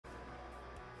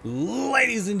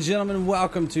Ladies and gentlemen,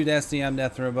 welcome to Destiny. I'm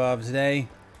Death from Above. Today,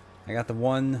 I got the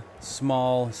one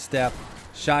small step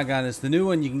shotgun. It's the new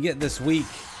one you can get this week.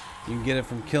 You can get it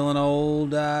from killing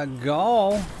old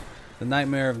Gaul, the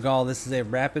Nightmare of Gaul. This is a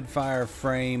rapid fire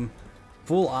frame,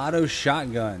 full auto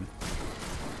shotgun.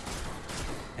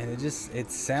 And it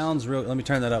sounds real. Let me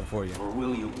turn that up for you. Or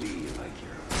will you be like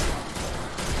your...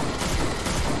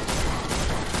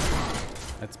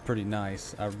 That's pretty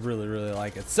nice. I really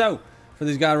like it. So, for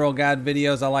these God Roll Guide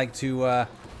videos, I like to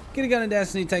get a gun in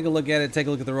Destiny, take a look at it, take a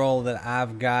look at the roll that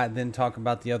I've got, then talk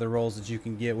about the other rolls that you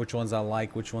can get, which ones I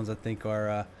like, which ones I think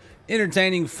are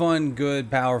entertaining, fun,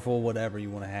 good, powerful, whatever you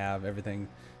want to have. Everything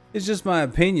is just my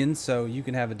opinion, so you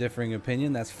can have a differing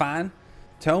opinion. That's fine.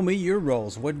 Tell me your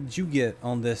rolls. What did you get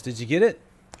on this? Did you get it?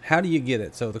 How do you get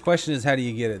it? So the question is, how do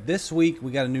you get it? This week,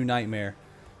 we got a new Nightmare.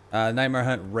 Nightmare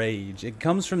Hunt Rage. It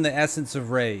comes from the essence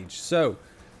of Rage. So,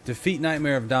 defeat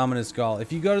Nightmare of Dominus Gaul.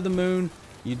 If you go to the moon,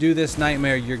 you do this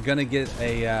Nightmare, you're going to get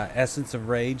a essence of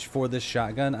Rage for this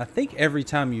shotgun. I think every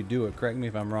time you do it, correct me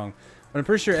if I'm wrong, but I'm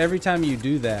pretty sure every time you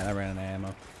do that, I ran out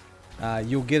of ammo,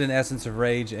 you'll get an essence of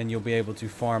Rage and you'll be able to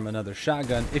farm another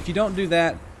shotgun. If you don't do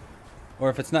that, or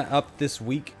if it's not up this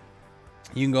week,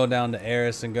 you can go down to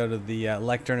Eris and go to the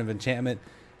Lectern of Enchantment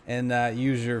and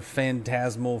use your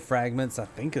Phantasmal Fragments, I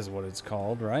think is what it's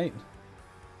called, right?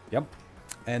 Yep.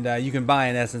 And you can buy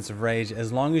an Essence of Rage.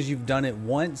 As long as you've done it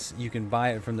once, you can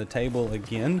buy it from the table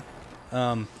again.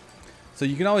 So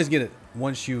you can always get it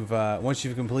once you've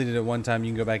completed it one time.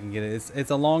 You can go back and get it. It's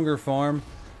a longer farm.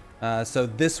 So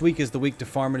this week is the week to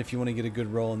farm it if you want to get a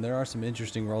good roll. And there are some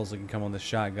interesting rolls that can come on this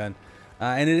shotgun.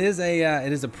 And it is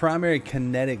a primary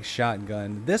kinetic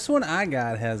shotgun. This one I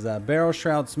got has a barrel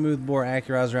shroud, smoothbore,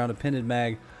 accurized round, appended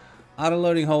mag, auto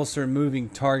loading holster, moving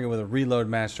target with a reload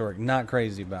match torque. Not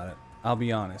crazy about it, I'll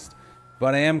be honest,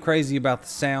 but I am crazy about the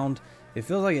sound. It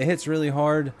feels like it hits really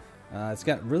hard. It's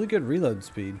got really good reload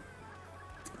speed.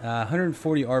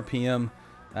 140 RPM,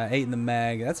 8 in the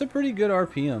mag. That's a pretty good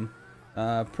RPM.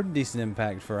 Pretty decent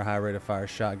impact for a high rate of fire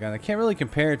shotgun. I can't really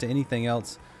compare it to anything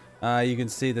else. You can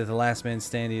see that the last man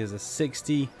standing is a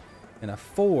 60 and a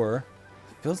 4.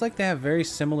 Feels like they have very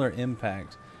similar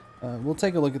impact. We'll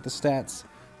take a look at the stats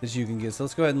that you can get. So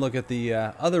let's go ahead and look at the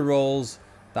other rolls,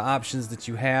 the options that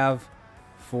you have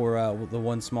for the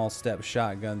one small step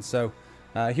shotgun. So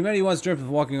humanity once dreamt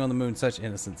of walking on the moon, such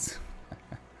innocence.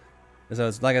 So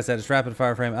it's, like I said, it's rapid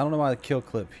fire frame. I don't know why the kill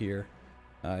clip here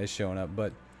is showing up,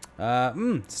 but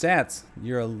stats.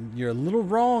 You're a little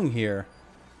wrong here.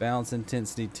 Balance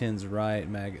intensity 10's right.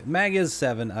 Mag is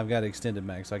 7. I've got extended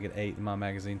mag, so I get 8 in my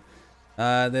magazine.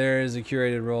 There is a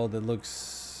curated roll that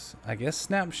looks, I guess,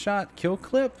 snapshot kill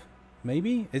clip.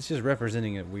 Maybe it's just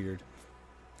representing it weird.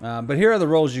 But here are the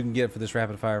rolls you can get for this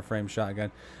rapid fire frame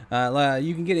shotgun.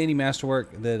 You can get any masterwork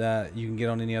that you can get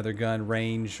on any other gun.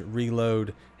 Range,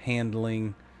 reload,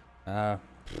 handling.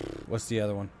 What's the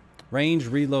other one? Range,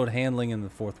 reload, handling, and the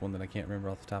fourth one that I can't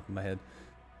remember off the top of my head.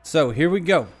 So here we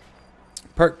go.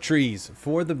 Perk trees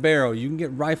for the barrel. You can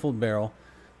get rifled barrel.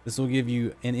 This will give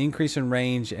you an increase in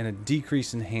range and a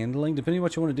decrease in handling, depending on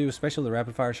what you want to do, especially the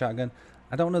rapid fire shotgun.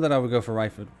 I don't know that I would go for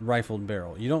rifled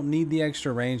barrel. You don't need the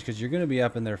extra range because you're going to be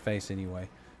up in their face anyway.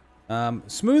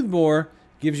 Smooth bore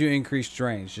gives you increased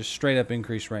range, just straight up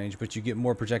increased range, but you get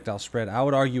more projectile spread. I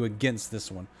would argue against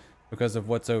this one because of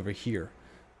what's over here.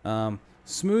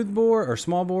 Smooth bore or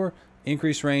small bore,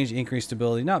 increased range, increased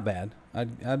stability, not bad.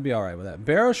 I'd be alright with that.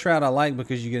 Barrel shroud I like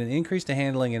because you get an increase to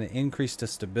handling and an increase to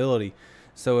stability.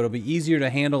 So it'll be easier to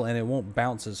handle and it won't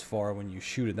bounce as far when you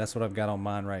shoot it. That's what I've got on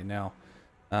mine right now.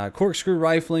 Corkscrew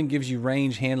rifling gives you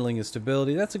range, handling, and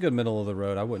stability. That's a good middle of the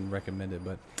road. I wouldn't recommend it,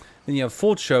 but then you have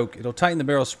full choke. It'll tighten the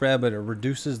barrel spread, but it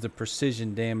reduces the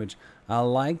precision damage. I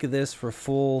like this for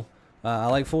full. I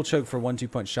like full choke for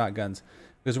 1-2 punch shotguns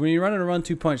because when you're running a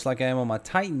 1-2 punch like I am on my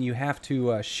Titan, you have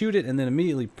to shoot it and then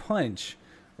immediately punch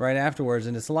right afterwards,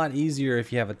 and it's a lot easier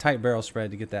if you have a tight barrel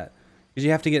spread to get that because you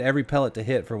have to get every pellet to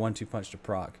hit for 1-2 punch to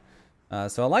proc.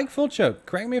 So I like full choke.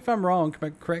 Correct me if I'm wrong.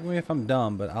 Correct me if I'm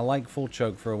dumb, but I like full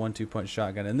choke for a 1-2 punch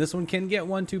shotgun. And this one can get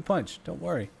 1-2 punch. Don't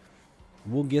worry.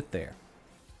 We'll get there.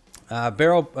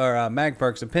 Barrel or mag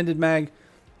perks. Appended mag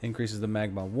increases the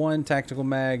mag by 1. Tactical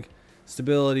mag.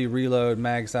 Stability, reload,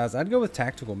 mag size. I'd go with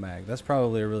tactical mag. That's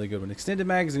probably a really good one. Extended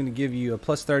mag is going to give you a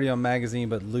plus 30 on magazine,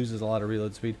 but loses a lot of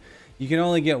reload speed. You can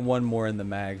only get one more in the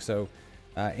mag. So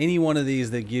any one of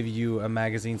these that give you a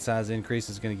magazine size increase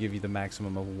is going to give you the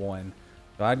maximum of 1.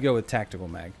 So I'd go with tactical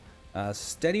mag.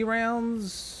 Steady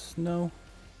rounds, no.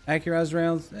 Accurized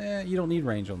rounds, you don't need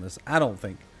range on this, I don't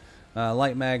think.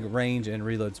 Light mag, range, and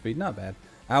reload speed, not bad.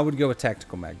 I would go with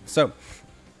tactical mag. So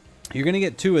You're going to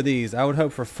get 2 of these. I would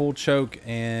hope for full choke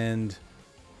and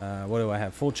what do I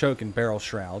have? Full choke and barrel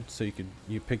shroud. So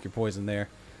you pick your poison there.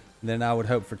 And then I would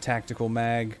hope for tactical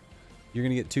mag. You're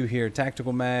going to get 2 here.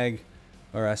 Tactical mag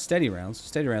or steady rounds.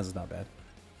 Steady rounds is not bad.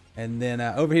 And then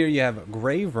over here you have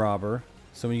grave robber.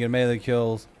 So when you get a melee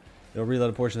kills, it'll reload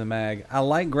a portion of the mag. I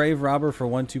like grave robber for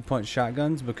 1-2 punch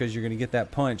shotguns because you're going to get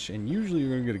that punch and usually you're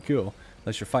going to get a kill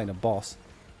unless you're fighting a boss.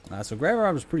 So grave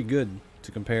robber is pretty good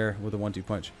to compare with a 1-2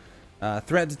 punch.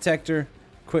 Threat detector,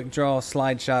 quick draw,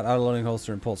 slide shot, auto loading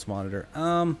holster, and pulse monitor.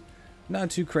 Not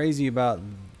too crazy about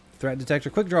threat detector.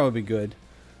 Quick draw would be good.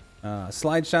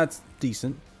 Slide shot's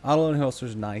decent. Auto loading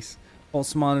holster's nice.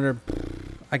 Pulse monitor,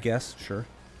 I guess, sure.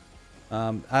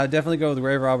 I definitely go with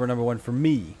grave robber #1 for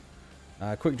me.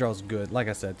 Quick draw's good, like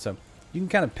I said. So you can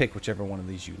kind of pick whichever one of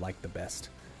these you like the best,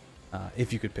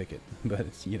 if you could pick it. But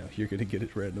you know you're gonna get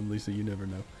it randomly, so you never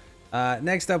know.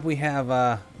 Next up we have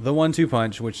the 1-2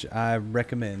 punch, which I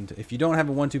recommend. If you don't have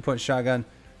a 1-2 punch shotgun,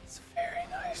 it's very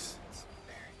nice. It's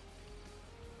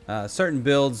very... certain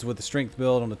builds with the strength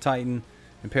build on the Titan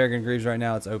and Peregrine Greaves right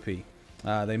now, it's OP.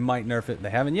 They might nerf it. They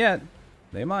haven't yet.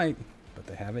 They might, but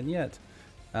they haven't yet.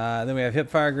 Then we have hip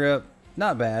fire grip.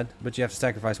 Not bad, but you have to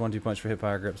sacrifice 1-2 punch for hip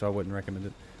fire grip, so I wouldn't recommend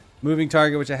it. Moving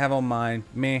target, which I have on mine.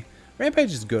 Meh.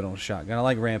 Rampage is good on a shotgun. I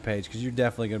like Rampage because you're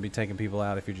definitely going to be taking people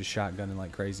out if you're just shotgunning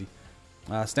like crazy.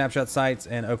 Snapshot sights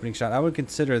and opening shot. I would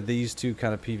consider these 2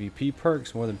 kind of PvP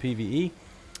perks more than PvE,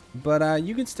 but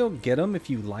you can still get them if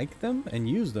you like them and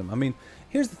use them. I mean,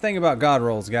 here's the thing about god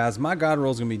rolls, guys. My god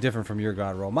roll is going to be different from your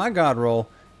god roll. My god roll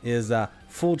is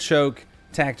full choke,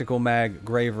 tactical mag,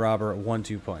 grave robber,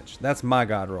 1-2 punch. That's my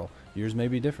god roll. Yours may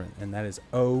be different, and that is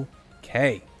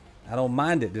okay. I don't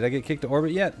mind it. Did I get kicked to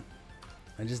orbit yet?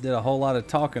 I just did a whole lot of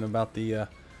talking about the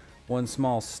one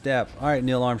small step. All right,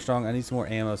 Neil Armstrong, I need some more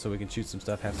ammo so we can shoot some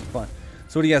stuff, have some fun.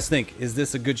 So what do you guys think? Is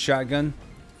this a good shotgun?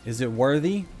 Is it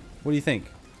worthy? What do you think?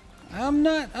 I'm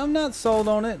not sold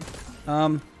on it.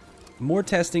 More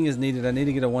testing is needed. I need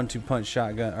to get a 1-2 punch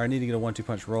shotgun, or I need to get a 1-2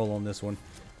 punch roll on this one,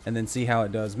 and then see how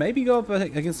it does. Maybe go up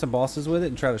against some bosses with it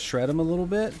and try to shred them a little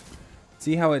bit.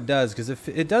 See how it does, because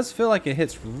it does feel like it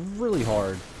hits really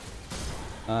hard.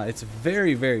 It's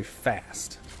very, very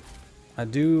fast. I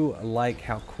do like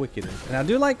how quick it is. And I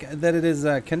do like that it is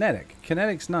kinetic.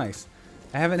 Kinetic's nice.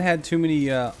 I haven't had too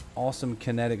many awesome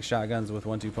kinetic shotguns with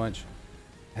 1-2 punch.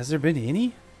 Has there been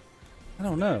any? I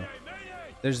don't know.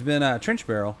 There's been a trench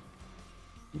barrel.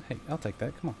 Hey, I'll take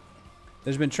that. Come on.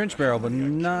 There's been trench barrel, but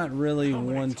not really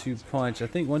 1-2 punch. I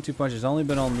think 1-2 punch has only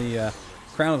been on the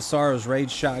Crown of Sorrows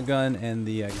Rage shotgun and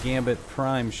the Gambit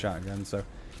Prime shotgun. So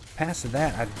past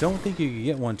that, I don't think you can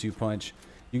get 1-2 punch.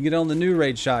 You can get it on the new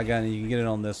Rage shotgun, and you can get it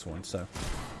on this one. So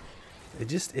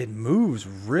it moves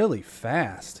really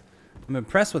fast. I'm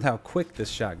impressed with how quick this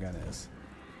shotgun is.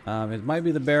 It might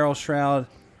be the barrel shroud.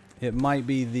 It might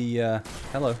be the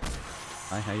hello.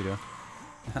 Hi, how you doing?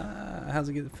 How's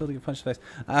it feel to get punched in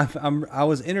the face? I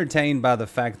was entertained by the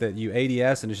fact that you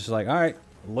ADS and it's just like, all right,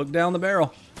 look down the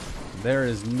barrel. There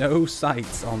is no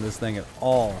sights on this thing at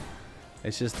all.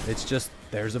 It's just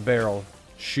there's a barrel.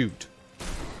 Shoot.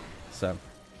 So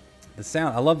the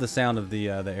sound, I love the sound of the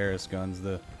Ares guns.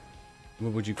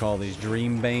 What would you call these?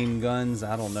 Dreambane guns?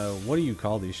 I don't know. What do you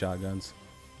call these shotguns?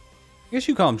 I guess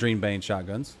you call them Dreambane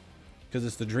shotguns because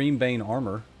it's the Dreambane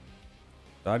armor.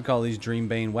 So I'd call these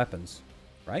Dreambane weapons,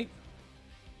 right?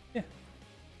 Yeah.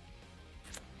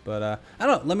 But I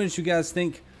don't know. Let me know what you guys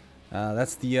think.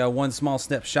 That's the One Small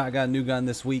Step shotgun new gun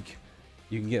this week.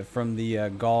 You can get from the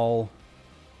Gaul.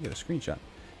 Get a screenshot.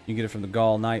 You can get it from the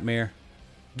Gaul Nightmare.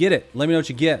 Get it. Let me know what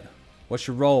you get. What's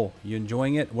your roll? You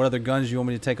enjoying it? What other guns you want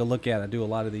me to take a look at? I do a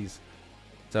lot of these.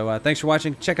 So thanks for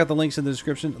watching. Check out the links in the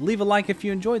description. Leave a like if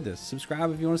you enjoyed this.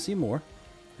 Subscribe if you want to see more.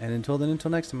 And until then,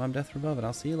 until next time, I'm Death from Above, and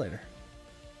I'll see you later.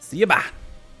 See ya, bye.